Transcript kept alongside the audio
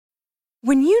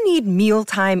When you need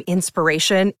mealtime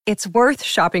inspiration, it's worth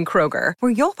shopping Kroger,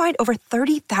 where you'll find over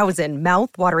 30,000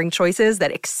 mouth-watering choices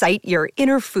that excite your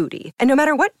inner foodie. And no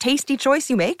matter what tasty choice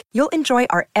you make, you'll enjoy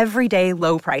our everyday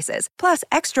low prices, plus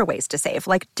extra ways to save,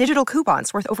 like digital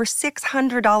coupons worth over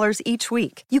 $600 each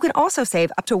week. You can also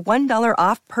save up to $1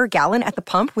 off per gallon at the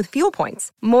pump with fuel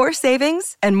points. More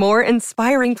savings and more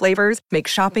inspiring flavors make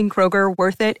shopping Kroger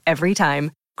worth it every time.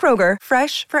 Kroger,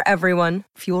 fresh for everyone.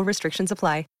 Fuel restrictions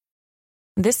apply.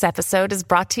 This episode is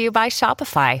brought to you by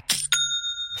Shopify.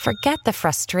 Forget the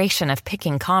frustration of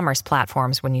picking commerce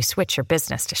platforms when you switch your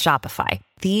business to Shopify,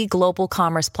 the global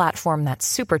commerce platform that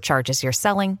supercharges your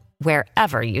selling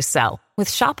wherever you sell. With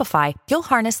Shopify, you'll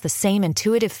harness the same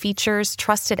intuitive features,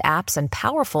 trusted apps, and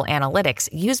powerful analytics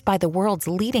used by the world's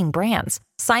leading brands.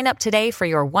 Sign up today for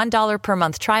your $1 per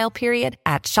month trial period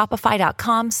at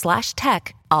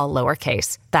shopify.com/tech, all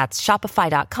lowercase. That's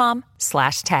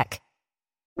shopify.com/tech.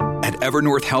 At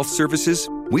Evernorth Health Services,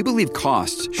 we believe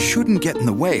costs shouldn't get in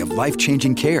the way of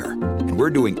life-changing care, and we're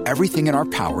doing everything in our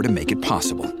power to make it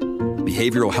possible.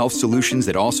 Behavioral health solutions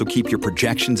that also keep your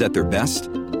projections at their best?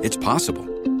 It's possible.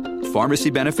 Pharmacy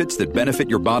benefits that benefit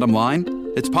your bottom line?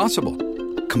 It's possible.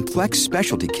 Complex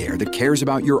specialty care that cares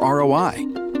about your ROI?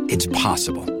 It's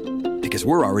possible. Because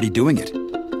we're already doing it.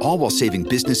 All while saving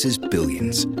businesses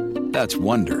billions. That's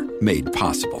Wonder made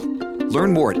possible.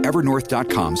 Learn more at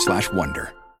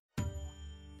evernorth.com/wonder.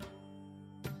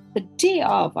 The day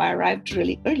of, I arrived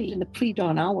really early in the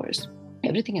pre-dawn hours.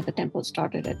 Everything at the temple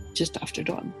started at just after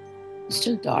dawn. It's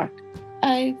still dark.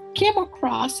 I came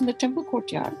across in the temple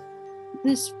courtyard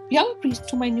this young priest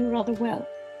whom I knew rather well.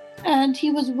 And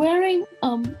he was wearing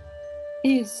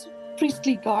his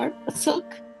priestly garb, a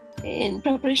silk, in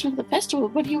preparation for the festival,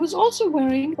 but he was also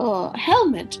wearing a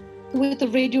helmet with a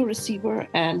radio receiver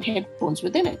and headphones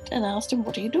within it. And I asked him,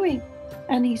 "What are you doing?"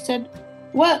 And he said,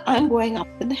 "Well, I'm going up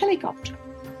in the helicopter."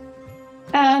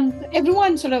 And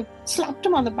everyone sort of slapped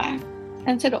him on the back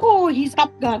and said, "Oh, he's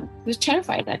Top Gun." He was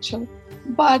terrified, actually,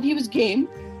 but he was game.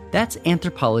 That's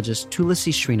anthropologist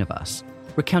Tulasi Srinivas,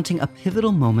 recounting a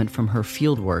pivotal moment from her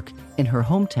fieldwork in her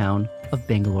hometown of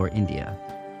Bangalore, India.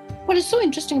 What is so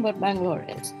interesting about Bangalore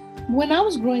is, when I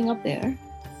was growing up there,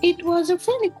 it was a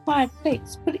fairly quiet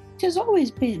place, but it has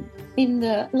always been, in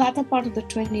the latter part of the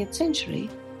 20th century,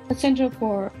 a center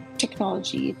for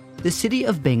technology. The city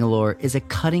of Bangalore is a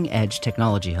cutting-edge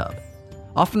technology hub,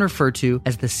 often referred to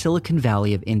as the Silicon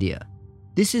Valley of India.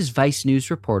 This is Vice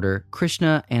News reporter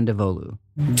Krishna Andavolu.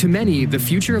 To many, the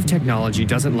future of technology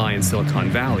doesn't lie in Silicon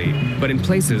Valley, but in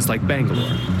places like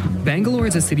Bangalore. Bangalore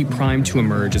is a city primed to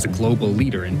emerge as a global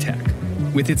leader in tech,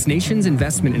 with its nation's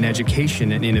investment in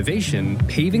education and innovation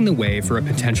paving the way for a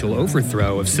potential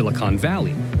overthrow of Silicon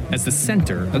Valley as the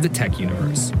center of the tech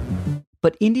universe.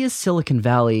 But India's Silicon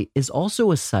Valley is also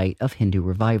a site of Hindu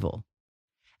revival.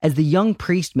 As the young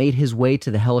priest made his way to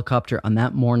the helicopter on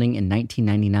that morning in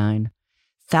 1999,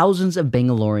 thousands of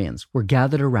Bangaloreans were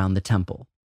gathered around the temple.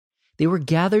 They were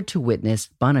gathered to witness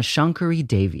Banashankari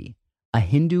Devi, a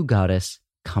Hindu goddess,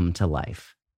 come to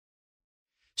life.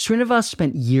 Srinivas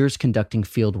spent years conducting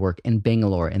fieldwork in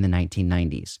Bangalore in the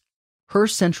 1990s. Her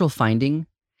central finding,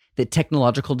 that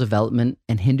technological development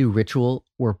and Hindu ritual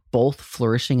were both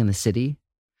flourishing in the city,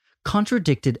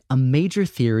 contradicted a major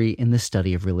theory in the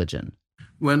study of religion.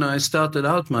 When I started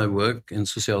out my work in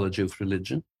sociology of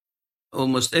religion,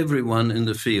 almost everyone in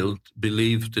the field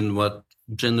believed in what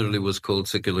generally was called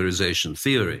secularization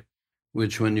theory,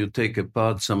 which, when you take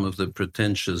apart some of the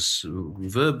pretentious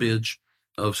verbiage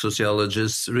of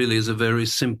sociologists, really is a very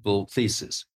simple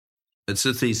thesis. It's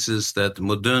a thesis that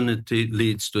modernity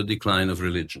leads to a decline of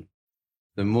religion.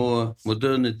 The more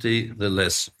modernity, the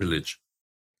less religion.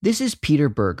 This is Peter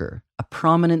Berger, a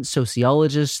prominent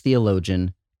sociologist,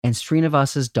 theologian, and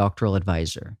Srinivas's doctoral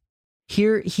advisor.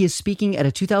 Here, he is speaking at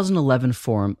a 2011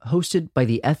 forum hosted by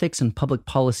the Ethics and Public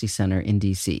Policy Center in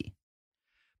D.C.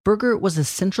 Berger was a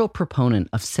central proponent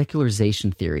of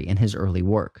secularization theory in his early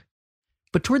work.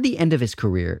 But toward the end of his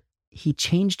career, he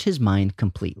changed his mind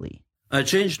completely. I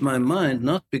changed my mind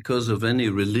not because of any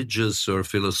religious or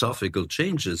philosophical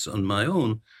changes on my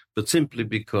own, but simply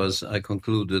because I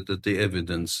concluded that the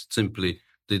evidence simply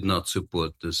did not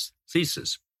support this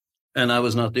thesis. And I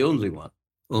was not the only one.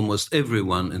 Almost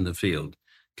everyone in the field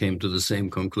came to the same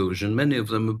conclusion, many of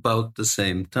them about the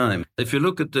same time. If you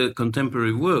look at the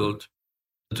contemporary world,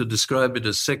 to describe it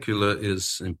as secular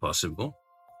is impossible.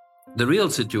 The real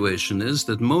situation is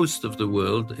that most of the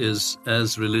world is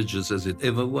as religious as it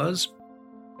ever was.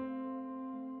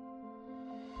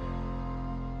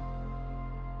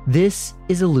 This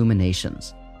is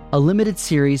Illuminations, a limited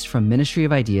series from Ministry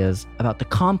of Ideas about the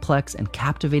complex and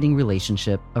captivating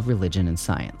relationship of religion and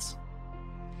science.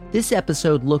 This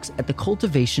episode looks at the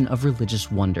cultivation of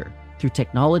religious wonder through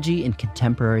technology in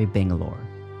contemporary Bangalore.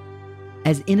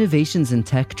 As innovations in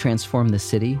tech transform the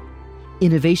city,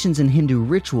 innovations in Hindu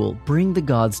ritual bring the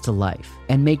gods to life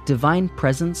and make divine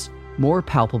presence more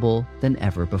palpable than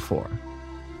ever before.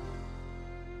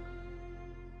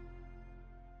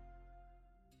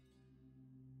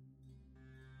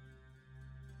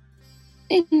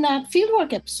 In that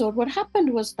fieldwork episode, what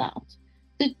happened was that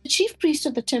the chief priest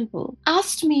of the temple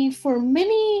asked me for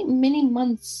many, many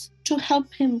months to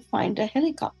help him find a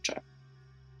helicopter.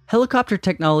 Helicopter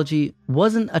technology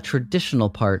wasn't a traditional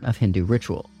part of Hindu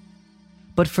ritual.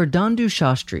 But for Dandu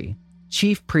Shastri,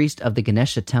 chief priest of the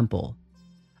Ganesha temple,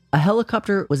 a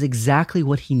helicopter was exactly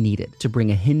what he needed to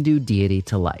bring a Hindu deity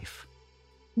to life.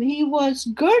 He was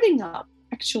girding up,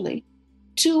 actually,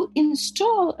 to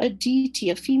install a deity,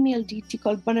 a female deity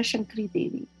called Banashankari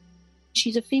Devi.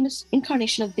 She's a famous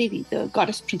incarnation of Devi, the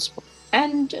goddess principle.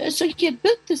 And so he had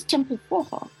built this temple for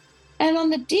her. And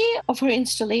on the day of her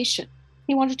installation,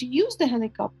 he wanted to use the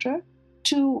helicopter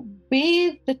to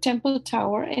bathe the temple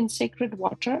tower in sacred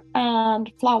water and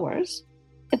flowers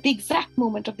at the exact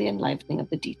moment of the enlivening of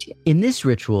the deity. In this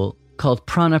ritual, called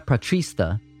Prana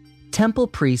Pratristha, temple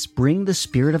priests bring the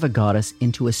spirit of a goddess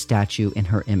into a statue in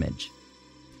her image.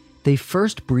 They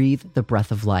first breathe the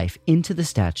breath of life into the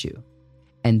statue,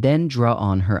 and then draw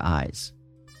on her eyes.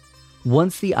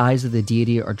 Once the eyes of the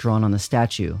deity are drawn on the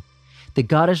statue, the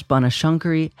goddess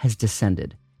Banashankari has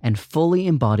descended and fully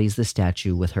embodies the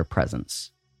statue with her presence.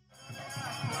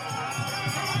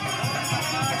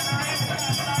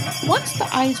 Once the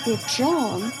eyes were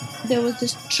drawn, there was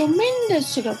this tremendous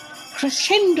sort of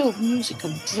crescendo of music,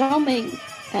 of drumming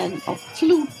and of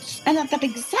flutes. And at that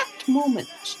exact moment,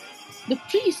 the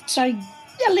priest started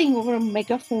yelling over a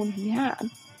megaphone he had,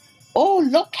 "Oh,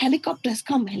 look, helicopter has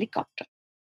come, helicopter."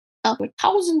 There were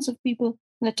thousands of people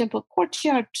in the temple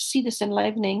courtyard to see this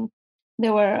enlivening.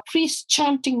 There were priests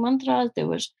chanting mantras, there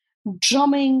was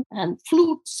drumming and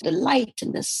flutes, the light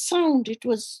and the sound. It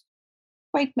was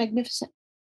quite magnificent.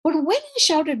 But when he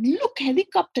shouted, "Look,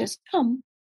 helicopters come,"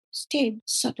 stayed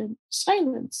sudden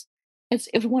silence as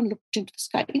everyone looked into the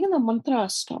sky. Even the mantra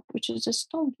stopped, which is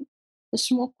astounding. The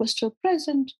smoke was still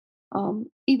present.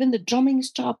 Even the drumming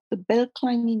stopped, the bell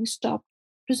clanging stopped.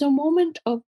 It was a moment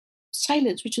of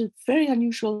silence, which is very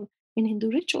unusual in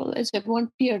Hindu ritual, as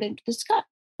everyone peered into the sky.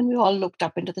 And we all looked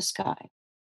up into the sky.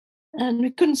 And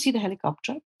we couldn't see the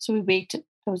helicopter, so we waited.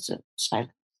 There was a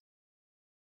silence.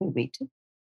 We waited.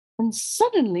 And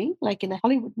suddenly, like in a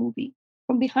Hollywood movie,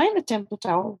 from behind the temple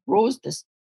tower rose this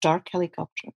dark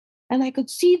helicopter. And I could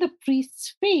see the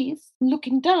priest's face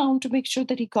looking down to make sure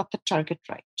that he got the target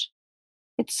right.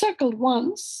 It circled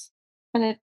once,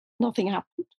 and nothing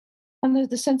happened. And there's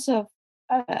the sense of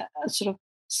a sort of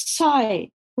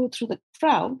sigh go through the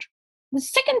crowd. The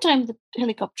second time the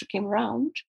helicopter came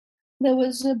around, there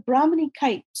was a Brahmini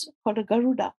kite called a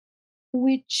Garuda,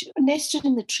 which nested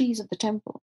in the trees of the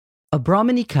temple. A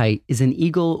Brahmini kite is an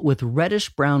eagle with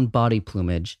reddish-brown body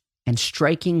plumage and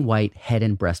striking white head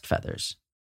and breast feathers.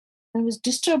 And it was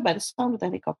disturbed by the sound of the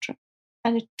helicopter,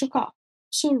 and it took off.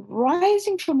 So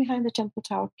rising from behind the temple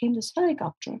tower came this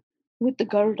helicopter with the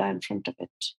Garuda in front of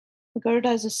it. The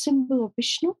Garuda is a symbol of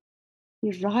Vishnu.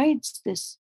 He rides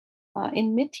this,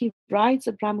 in myth, he rides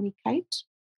the Brahmini kite.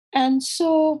 And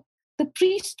so the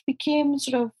priest became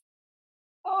sort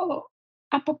of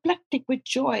apoplectic with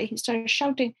joy. He started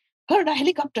shouting, "Garuda,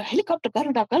 helicopter, helicopter,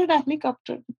 Garuda, Garuda,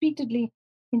 helicopter," repeatedly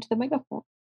into the megaphone.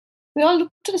 We all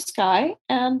looked to the sky,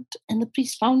 and the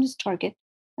priest found his target,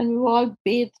 and we were all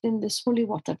bathed in this holy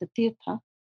water, the tirtha,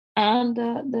 and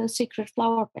the sacred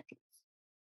flower petals.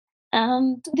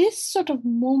 And this sort of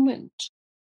moment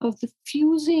of the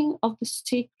fusing of the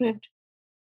sacred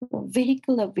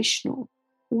vehicle of Vishnu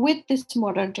with this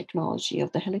modern technology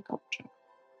of the helicopter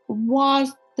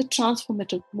was the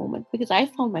transformative moment, because I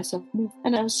found myself moved,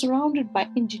 and I was surrounded by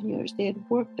engineers. They had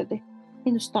worked at the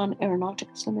Hindustan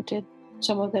Aeronautics Limited.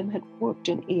 Some of them had worked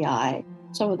in AI.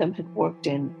 Some of them had worked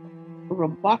in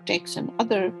robotics and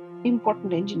other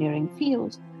important engineering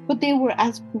fields. But they were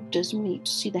as moved as me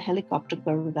to see the helicopter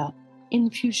Garuda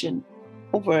in fusion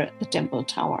over the temple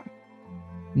tower.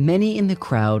 Many in the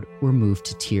crowd were moved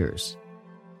to tears.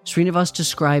 Srinivas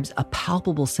describes a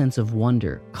palpable sense of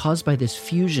wonder caused by this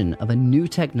fusion of a new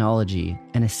technology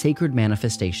and a sacred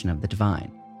manifestation of the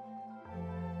divine.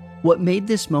 What made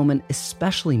this moment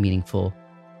especially meaningful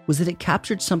was that it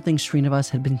captured something Srinivas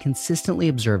had been consistently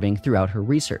observing throughout her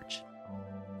research.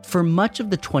 For much of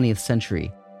the 20th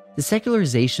century, The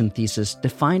secularization thesis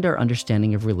defined our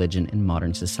understanding of religion in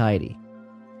modern society.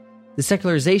 The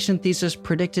secularization thesis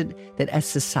predicted that as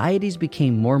societies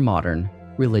became more modern,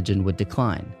 religion would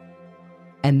decline.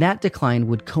 And that decline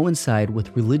would coincide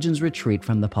with religion's retreat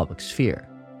from the public sphere.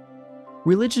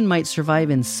 Religion might survive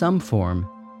in some form,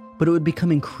 but it would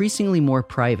become increasingly more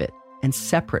private and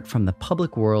separate from the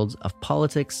public worlds of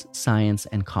politics, science,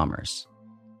 and commerce.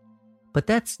 But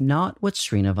that's not what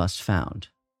Srinivas found.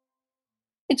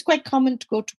 It's quite common to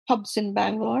go to pubs in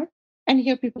Bangalore and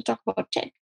hear people talk about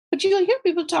tech. But you'll hear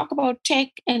people talk about tech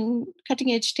and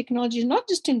cutting-edge technology, not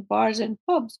just in bars and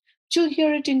pubs. You'll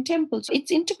hear it in temples.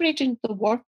 It's integrated into the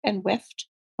warp and weft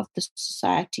of the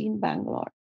society in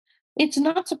Bangalore. It's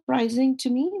not surprising to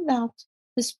me that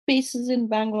the spaces in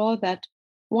Bangalore that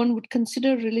one would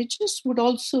consider religious would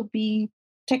also be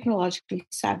technologically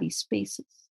savvy spaces.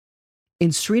 In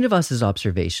Srinivas's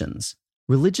observations,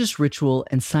 religious ritual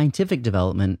and scientific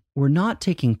development were not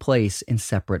taking place in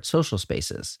separate social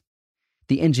spaces.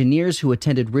 The engineers who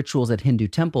attended rituals at Hindu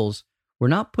temples were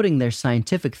not putting their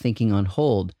scientific thinking on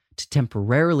hold to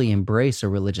temporarily embrace a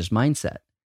religious mindset.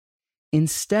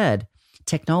 Instead,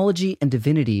 technology and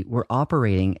divinity were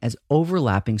operating as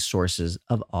overlapping sources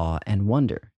of awe and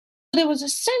wonder. There was a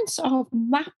sense of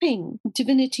mapping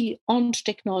divinity onto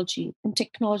technology and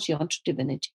technology onto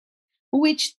divinity,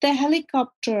 which the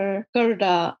helicopter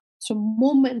Garuda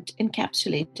moment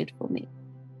encapsulated for me.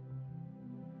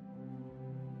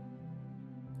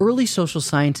 Early social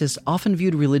scientists often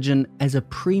viewed religion as a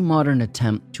pre-modern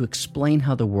attempt to explain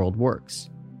how the world works,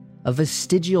 a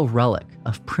vestigial relic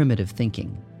of primitive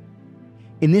thinking.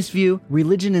 In this view,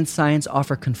 religion and science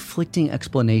offer conflicting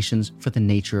explanations for the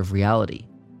nature of reality.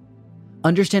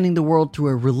 Understanding the world through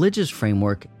a religious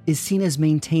framework is seen as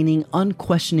maintaining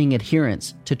unquestioning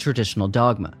adherence to traditional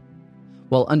dogma,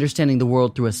 while understanding the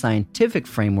world through a scientific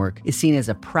framework is seen as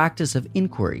a practice of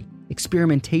inquiry,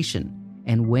 experimentation,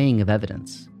 and weighing of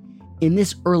evidence. In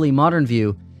this early modern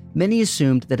view, many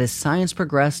assumed that as science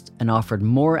progressed and offered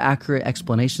more accurate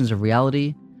explanations of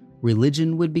reality,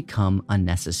 religion would become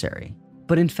unnecessary.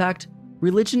 But in fact,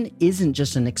 religion isn't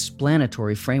just an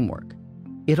explanatory framework.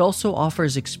 It also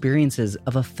offers experiences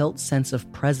of a felt sense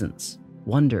of presence,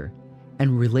 wonder,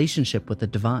 and relationship with the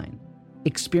divine,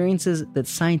 experiences that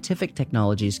scientific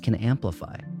technologies can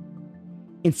amplify.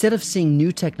 Instead of seeing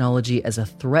new technology as a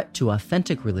threat to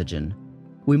authentic religion,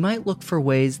 we might look for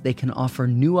ways they can offer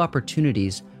new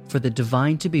opportunities for the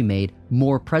divine to be made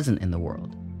more present in the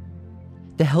world.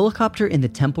 The helicopter in the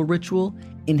temple ritual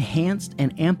enhanced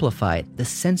and amplified the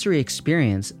sensory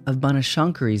experience of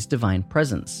Banashankari's divine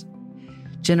presence,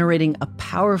 generating a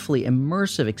powerfully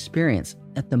immersive experience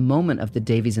at the moment of the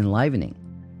Devi's enlivening,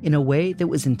 in a way that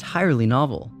was entirely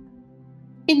novel.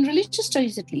 In religious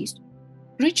studies, at least,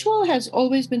 ritual has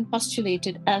always been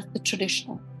postulated as the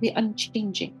traditional, the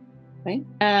unchanging, right?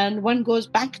 And one goes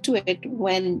back to it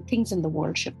when things in the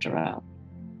world shift around.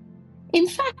 In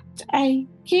fact, I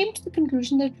came to the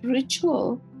conclusion that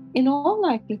ritual, in all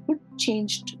likelihood,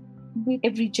 changed with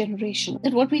every generation.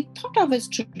 That what we thought of as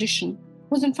tradition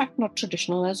was in fact not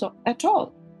traditional at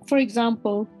all. For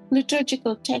example,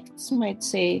 liturgical texts might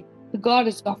say, the god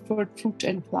is offered fruit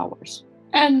and flowers.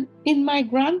 And in my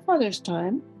grandfather's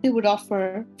time, they would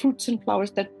offer fruits and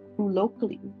flowers that grew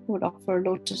locally. They would offer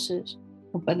lotuses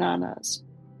or bananas.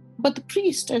 But the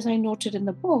priest, as I noted in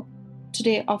the book,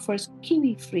 today offers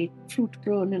kiwi fruit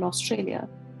grown in Australia,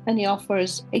 and he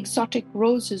offers exotic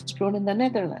roses grown in the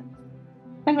Netherlands.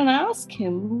 And when I ask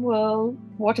him, well,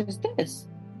 what is this?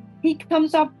 He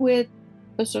comes up with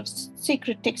a sort of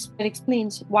sacred text that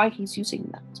explains why he's using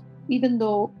that, even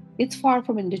though it's far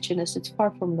from indigenous, it's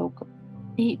far from local.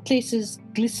 He places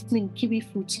glistening kiwi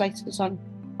fruit slices on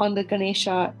the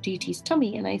Ganesha deity's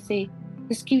tummy, and I say,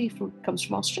 this kiwi fruit comes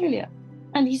from Australia.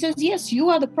 And he says, yes, you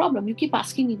are the problem. You keep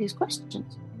asking me these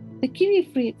questions. The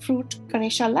kiwi fruit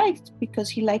Ganesha likes because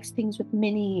he likes things with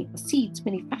many seeds,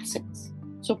 many facets.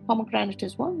 So pomegranate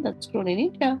is one that's grown in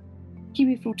India.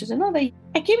 Kiwi fruit is another.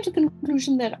 I came to the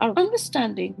conclusion that our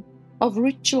understanding of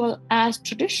ritual as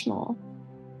traditional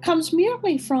comes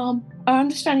merely from our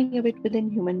understanding of it within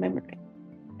human memory.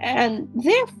 And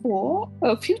therefore,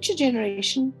 a future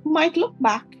generation might look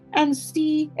back and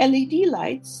see LED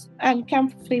lights and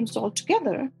camphor flames all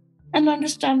together and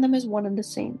understand them as one and the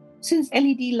same, since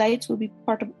LED lights will be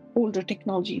part of older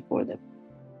technology for them.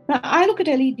 Now, I look at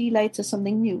LED lights as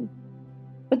something new,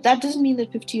 but that doesn't mean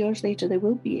that 50 years later there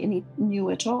will be any new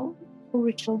at all. The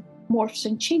ritual morphs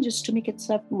and changes to make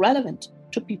itself relevant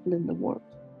to people in the world.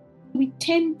 We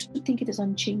tend to think it is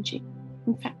unchanging.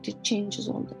 In fact, it changes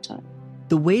all the time.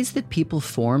 The ways that people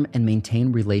form and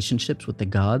maintain relationships with the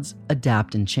gods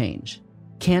adapt and change.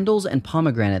 Candles and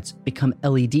pomegranates become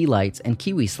LED lights and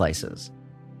kiwi slices.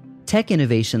 Tech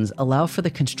innovations allow for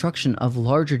the construction of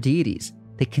larger deities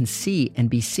that can see and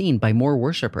be seen by more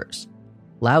worshippers.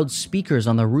 Loud speakers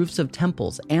on the roofs of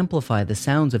temples amplify the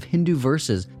sounds of Hindu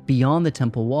verses beyond the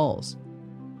temple walls.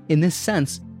 In this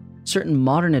sense, certain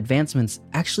modern advancements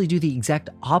actually do the exact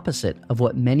opposite of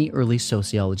what many early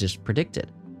sociologists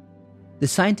predicted. The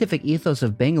scientific ethos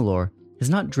of Bangalore has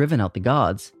not driven out the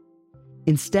gods.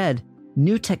 Instead,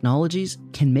 new technologies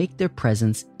can make their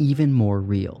presence even more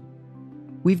real.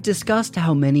 We've discussed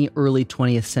how many early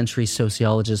 20th century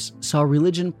sociologists saw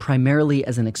religion primarily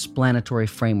as an explanatory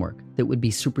framework that would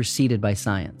be superseded by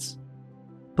science.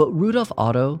 But Rudolf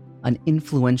Otto, an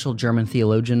influential German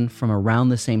theologian from around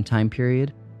the same time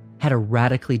period, had a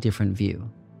radically different view.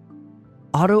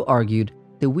 Otto argued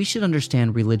that we should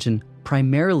understand religion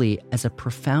primarily as a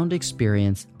profound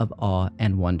experience of awe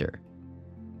and wonder.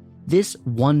 This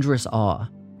wondrous awe,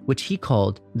 which he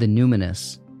called the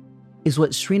numinous, is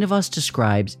what Srinivas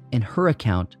describes in her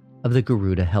account of the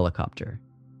Garuda helicopter.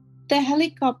 The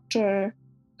helicopter,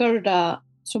 Garuda,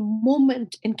 it's a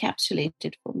moment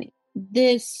encapsulated for me.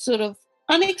 This sort of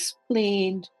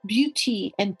unexplained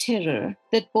beauty and terror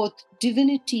that both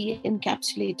divinity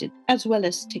encapsulated as well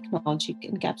as technology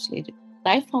encapsulated.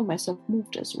 I found myself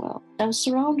moved as well. I was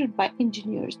surrounded by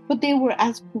engineers, but they were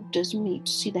as moved as me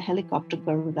to see the helicopter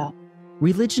Garuda.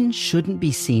 Religion shouldn't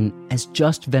be seen as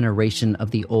just veneration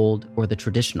of the old or the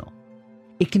traditional.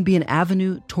 It can be an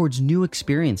avenue towards new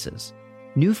experiences,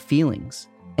 new feelings,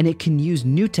 and it can use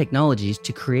new technologies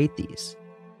to create these.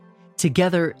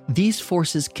 Together, these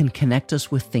forces can connect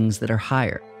us with things that are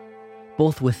higher,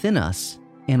 both within us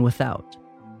and without,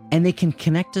 and they can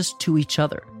connect us to each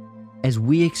other as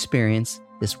we experience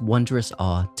this wondrous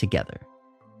awe together.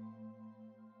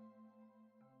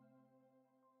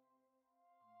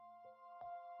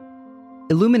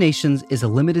 Illuminations is a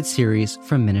limited series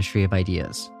from Ministry of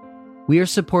Ideas. We are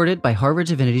supported by Harvard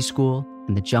Divinity School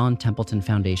and the John Templeton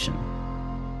Foundation.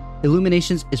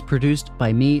 Illuminations is produced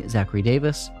by me, Zachary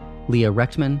Davis, Leah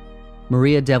Rechtman,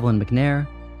 Maria Devlin McNair,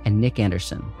 and Nick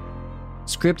Anderson.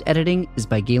 Script editing is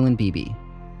by Galen Beebe.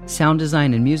 Sound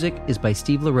design and music is by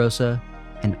Steve LaRosa,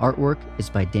 and artwork is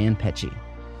by Dan Pecci.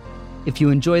 If you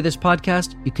enjoy this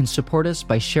podcast, you can support us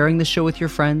by sharing the show with your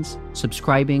friends,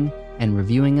 subscribing, and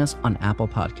reviewing us on Apple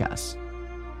Podcasts.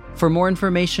 For more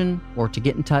information or to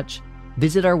get in touch,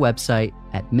 visit our website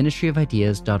at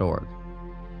ministryofideas.org.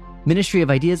 Ministry of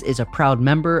Ideas is a proud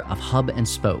member of Hub and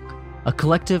Spoke, a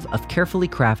collective of carefully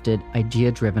crafted,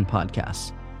 idea-driven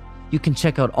podcasts. You can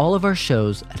check out all of our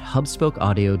shows at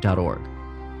hubspokeaudio.org.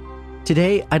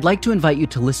 Today, I'd like to invite you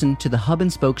to listen to the Hub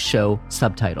and Spoke show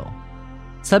Subtitle.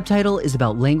 Subtitle is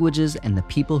about languages and the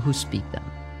people who speak them.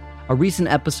 A recent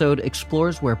episode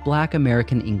explores where Black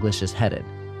American English is headed.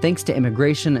 Thanks to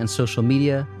immigration and social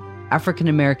media, African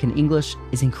American English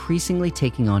is increasingly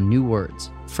taking on new words,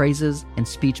 phrases, and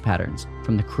speech patterns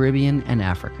from the Caribbean and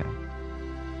Africa.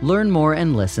 Learn more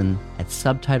and listen at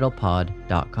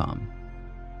subtitlepod.com.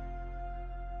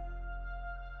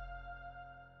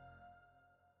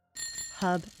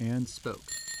 Hub and Spoke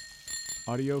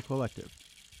Audio Collective.